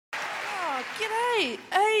G'day.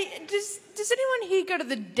 Hey, does anyone here go to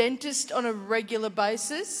the dentist on a regular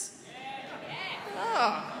basis?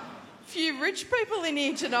 Oh, a few rich people in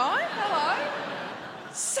here tonight. Hello.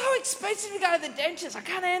 So expensive to go to the dentist. I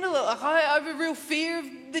can't handle it. Like, I have a real fear of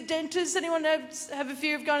the dentist. Anyone have a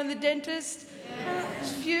fear of going to the dentist? A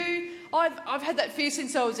few. I've had that fear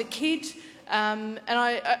since I was a kid. And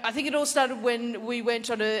I think it all started when we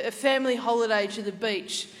went on a family holiday to the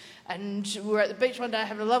beach. And we were at the beach one day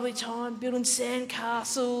having a lovely time, building sand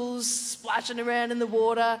castles, splashing around in the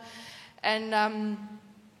water. And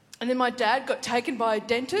then my dad got taken by a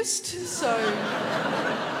dentist, so I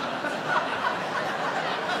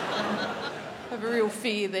have a real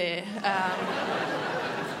fear there.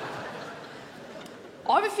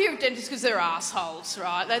 I have a fear of dentists because they're assholes,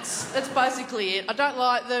 right? That's basically it. I don't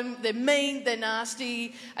like them. They're mean, they're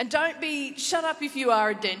nasty. And shut up if you are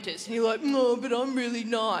a dentist. And you're like, no, but I'm really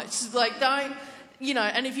nice. Like, don't,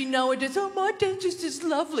 and if you know a dentist, oh, my dentist is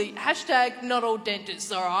lovely. # not all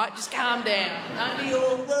dentists, all right? Just calm down. Don't be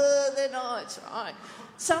all, they're nice, right?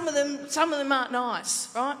 Some of them aren't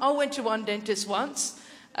nice, right? I went to one dentist once.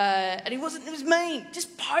 And he was mean,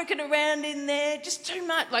 just poking around in there, just too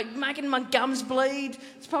much, like making my gums bleed.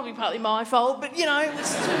 It's probably partly my fault, but it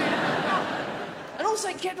was too... And also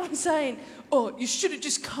he kept on saying, oh, you should have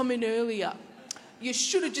just come in earlier.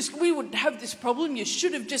 We wouldn't have this problem, you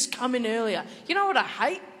should have just come in earlier. You know what I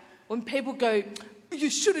hate? When people go, you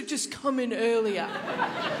should have just come in earlier.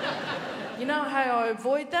 You know how I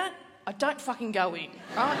avoid that? I don't fucking go in,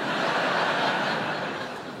 right?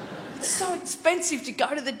 It's so expensive to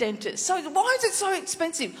go to the dentist. So why is it so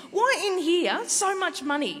expensive? Why in here so much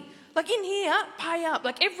money? Like in here, pay up.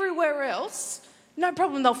 Like everywhere else, no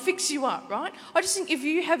problem, they'll fix you up, right? I just think if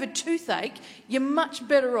you have a toothache, you're much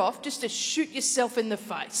better off just to shoot yourself in the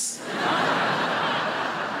face.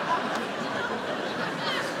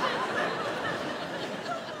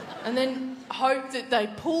 And then hope that they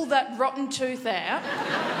pull that rotten tooth out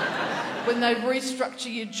when they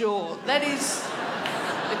restructure your jaw. That is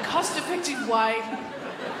the cost-effective way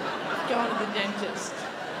of going to the dentist.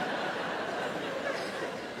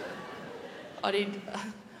 I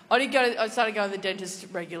started going to the dentist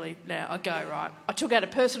regularly now. I go, right. I took out a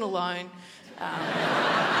personal loan,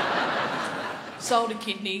 sold a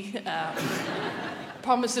kidney,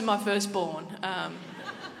 promised them my firstborn.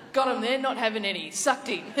 Got them there, not having any. Sucked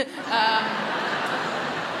in.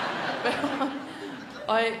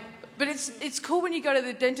 But it's cool when you go to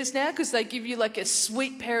the dentist now because they give you like a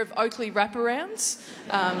sweet pair of Oakley wraparounds.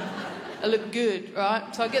 They look good, right?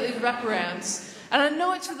 So I get these wraparounds. And I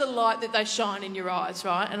know it's for the light that they shine in your eyes,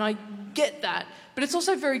 right? And I get that. But it's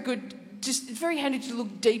also very good, it's very handy to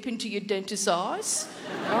look deep into your dentist's eyes,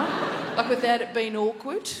 right? Like without it being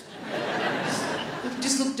awkward.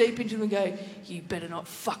 Just look deep into them and go, you better not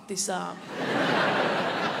fuck this up.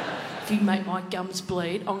 If you make my gums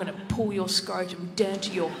bleed, I'm going to pull your scrotum down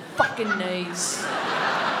to your fucking knees.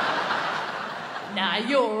 Nah,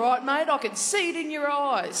 you're all right, mate. I can see it in your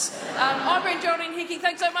eyes. I've been Geraldine Hickey.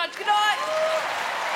 Thanks so much. Good night.